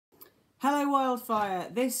Hello Wildfire,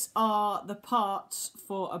 these are the parts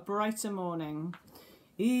for A Brighter Morning.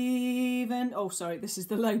 This is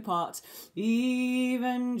the low part.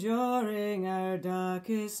 Even during our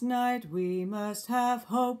darkest night we must have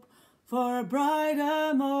hope for a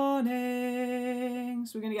brighter morning.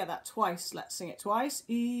 So we're going to get that twice. Let's sing it twice.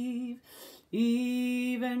 Even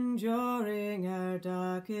during our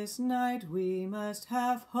darkest night we must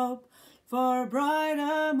have hope for a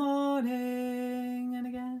brighter morning. And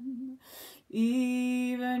again.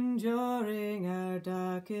 Even during our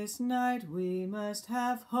darkest night we must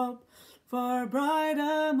have hope for a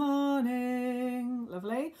brighter morning.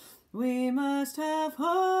 Lovely. We must have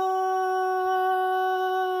hope.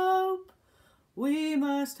 We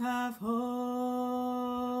must have hope.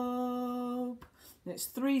 It's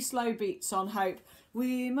 3 slow beats on hope.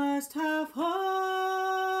 We must have hope.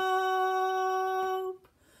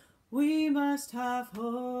 We must have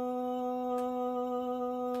hope.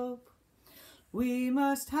 We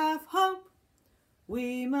must have hope.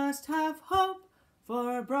 We must have hope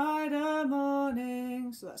for a brighter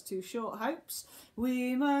morning. So that's 2 short hopes.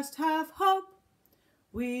 We must have hope.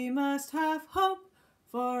 We must have hope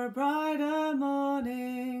for a brighter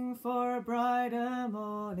morning, for a brighter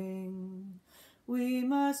morning. We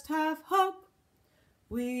must have hope.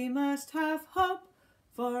 We must have hope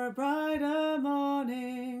for a brighter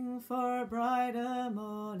morning, for a brighter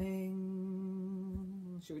morning.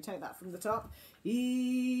 Should we take that from the top?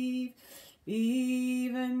 Even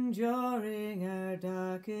during our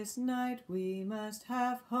darkest night we must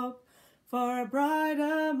have hope for a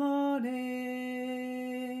brighter morning.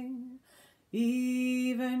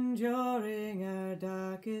 Even during our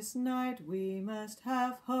darkest night we must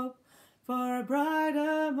have hope for a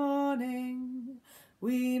brighter morning.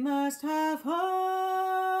 We must have hope.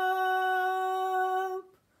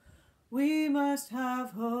 We must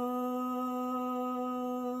have hope.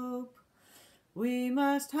 We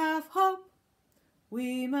must have hope.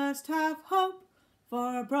 We must have hope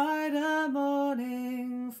for a brighter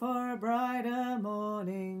morning, for a brighter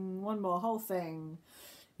morning. One more, whole thing.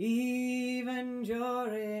 Even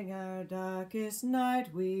during our darkest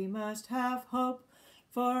night we must have hope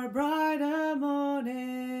for a brighter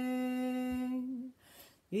morning.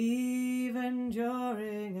 Even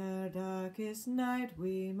during our darkest night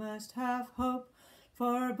we must have hope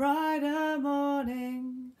for a brighter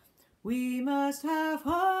morning. We must have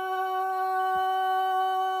hope.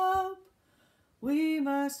 We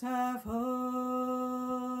must have hope.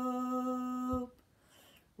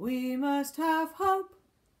 We must have hope.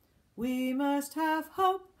 We must have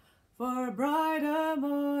hope for a brighter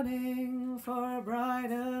morning, for a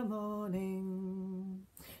brighter morning.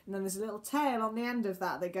 And then there's a little tail on the end of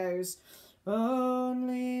that that goes,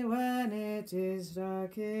 only when it is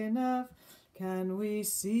dark enough can we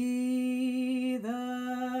see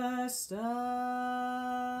the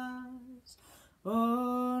stars.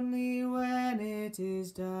 Only when it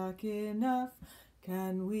is dark enough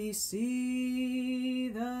can we see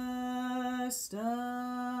the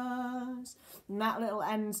stars. And that little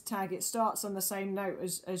end tag, it starts on the same note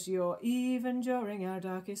as your even during our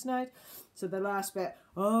darkest night. So the last bit,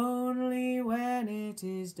 only when it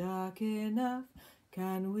is dark enough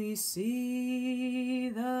can we see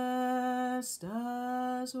the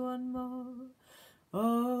stars. One more.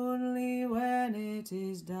 Only when it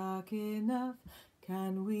is dark enough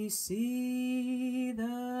can we see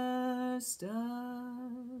the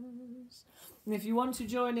stars. And if you want to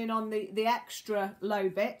join in on the extra low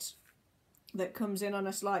bit that comes in on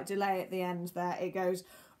a slight delay at the end there, it goes,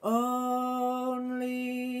 only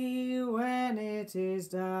when it is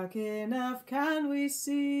dark enough can we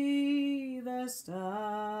see the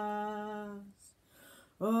stars.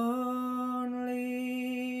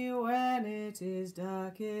 Only when it is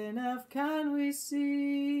dark enough can we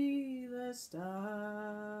see the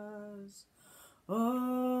stars.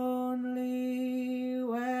 Only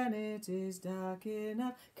when it is dark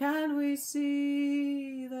enough can we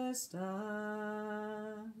see the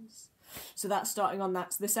stars. So that's starting on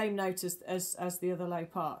that's the same note as the other low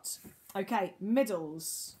parts. Okay,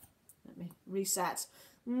 middles. Let me reset.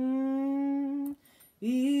 Even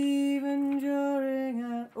during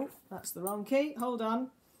a... Oh, that's the wrong key. Hold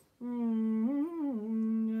on.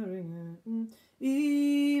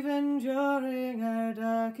 Even during our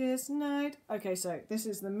darkest night. Okay, so this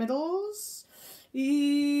is the middles.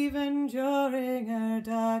 Even during our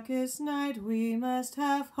darkest night we must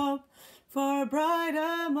have hope for a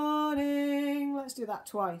brighter morning. Let's do that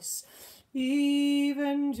twice.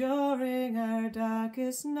 Even during our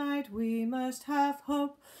darkest night we must have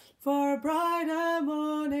hope for a brighter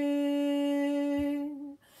morning.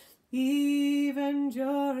 Even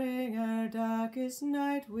during our darkest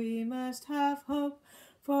night, we must have hope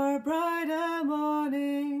for a brighter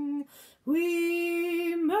morning.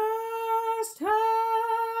 We must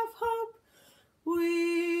have hope.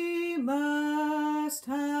 We must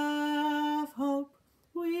have hope.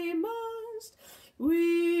 We must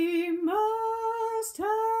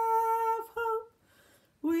have hope.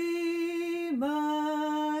 We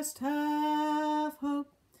must have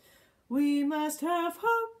hope. We must have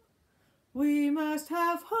hope. We must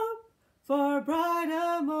have hope for a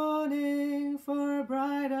brighter morning, for a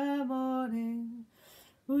brighter morning.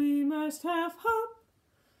 We must have hope.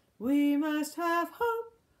 We must have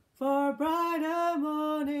hope for a brighter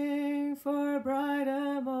morning, for a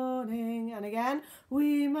brighter morning. And again,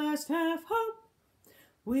 we must have hope.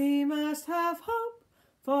 We must have hope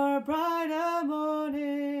for a brighter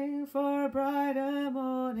morning, for a brighter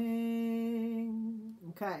morning.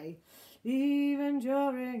 Okay. Even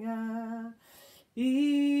during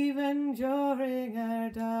our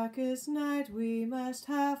darkest night, we must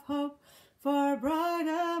have hope for a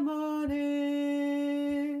brighter morning.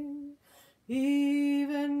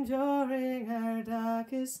 Even during our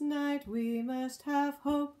darkest night, we must have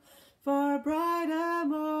hope for a brighter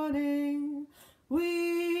morning.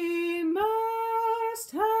 We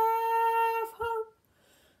must have hope.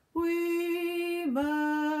 We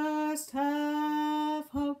must have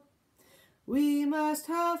hope. We must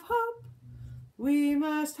have hope. We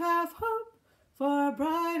must have hope for a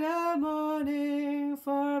brighter morning,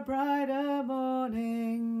 for a brighter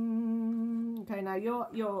morning. Okay, now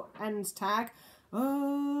your end tag.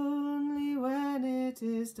 Only when it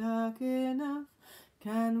is dark enough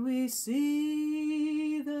can we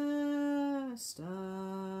see the stars.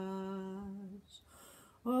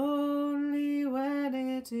 Only when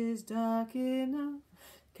it is dark enough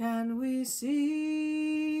can we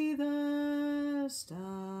see the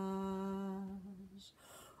stars.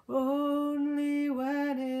 Only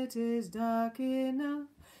when it is dark enough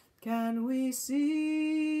can we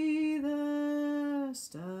see the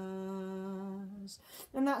stars.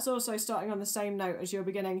 And that's also starting on the same note as your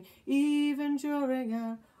beginning. Even during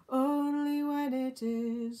our only when it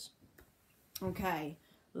is. Okay,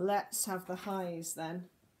 let's have the highs then.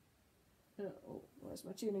 Oh, where's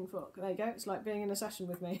my tuning fork? There you go. It's like being in a session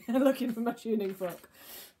with me, looking for my tuning fork.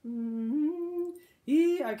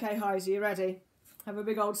 Okay, highs, are you ready? Have a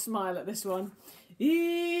big old smile at this one.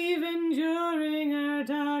 Even during our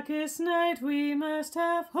darkest night, we must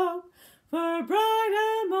have hope for a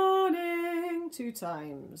brighter morning. 2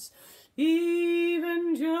 times.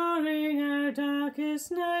 Even during our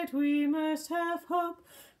darkest night, we must have hope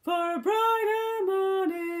for a brighter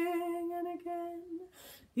morning. And again.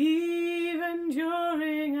 Even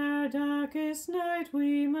during our darkest night,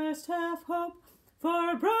 we must have hope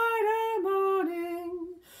for a brighter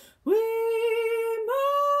morning. We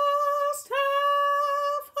must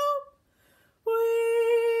have hope.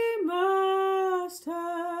 We must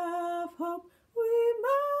have hope. We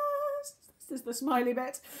must. This is the smiley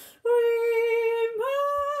bit. We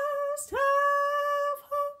must have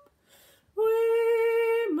hope.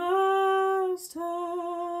 We must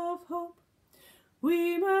have hope.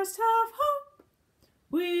 We must have hope.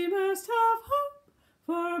 We must have hope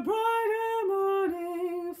for a brighter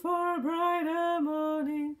morning, for a brighter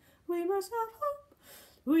morning. We must have hope.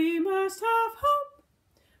 We must have hope.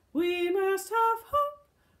 We must have hope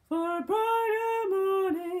for a brighter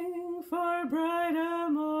morning, for a brighter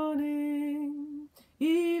morning.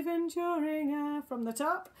 Even during our, from the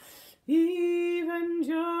top, even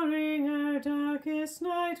during our darkest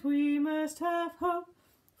night, we must have hope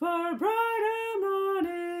for a brighter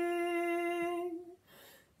morning.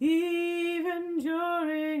 Even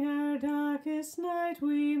during our darkest night,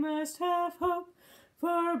 we must have hope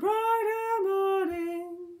for a brighter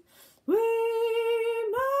morning. We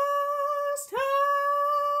must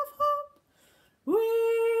have hope. We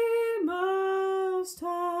must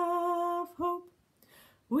have hope.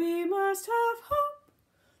 We must have hope.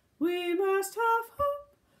 We must have hope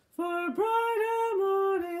for a brighter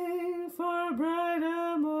morning, for a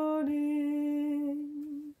brighter morning.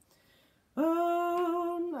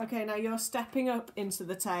 Oh, okay, now you're stepping up into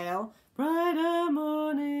the tail. Brighter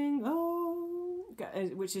morning, oh,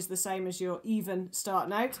 which is the same as your even start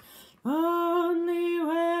note. Only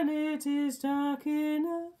when it is dark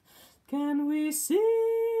enough can we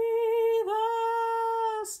see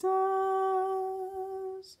the stars.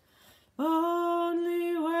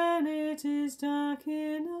 Only when it is dark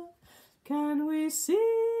enough can we see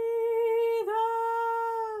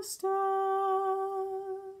the stars.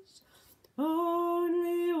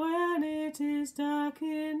 Only when it is dark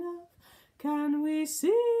enough can we see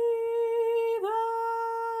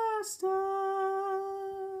the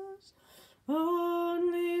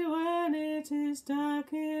it is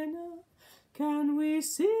dark enough, can we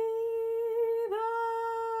see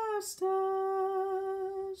the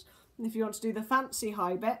stars? And if you want to do the fancy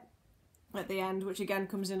high bit at the end, which again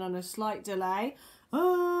comes in on a slight delay,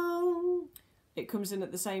 oh, it comes in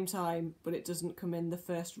at the same time, but it doesn't come in the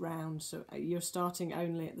first round, so you're starting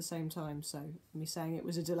only at the same time. So me saying it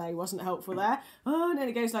was a delay wasn't helpful there. Oh, and then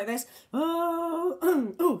it goes like this. Oh,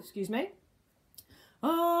 oh, excuse me.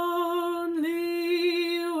 Only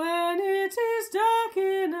when it is dark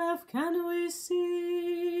enough can we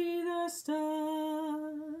see the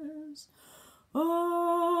stars.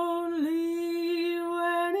 Only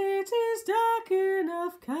when it is dark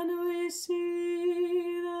enough can we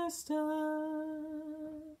see the stars.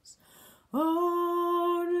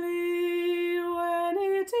 Only when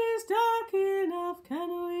it is dark enough can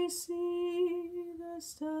we see the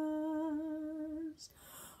stars.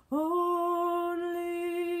 Only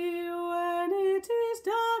when it is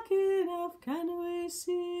dark enough can we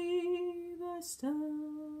see the stars.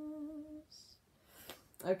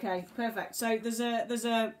 Okay, perfect. So there's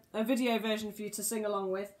a video version for you to sing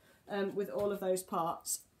along with all of those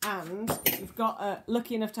parts. And if you've got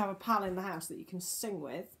lucky enough to have a pal in the house that you can sing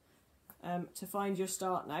with, to find your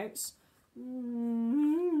start notes.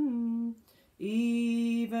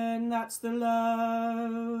 Even, that's the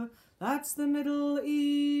low, that's the middle,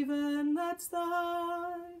 even, that's the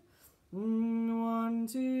high. 1,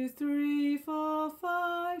 2, 3, 4,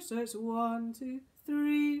 5. So it's 1, 2,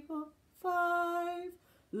 3, 4, 5.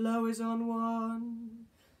 Low is on 1,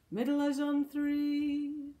 middle is on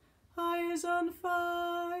 3, high is on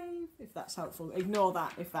 5. If that's helpful, ignore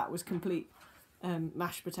that if that was complete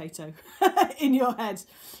mashed potato in your head,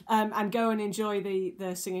 and go and enjoy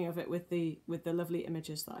the singing of it with the lovely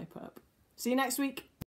images that I put up. See you next week.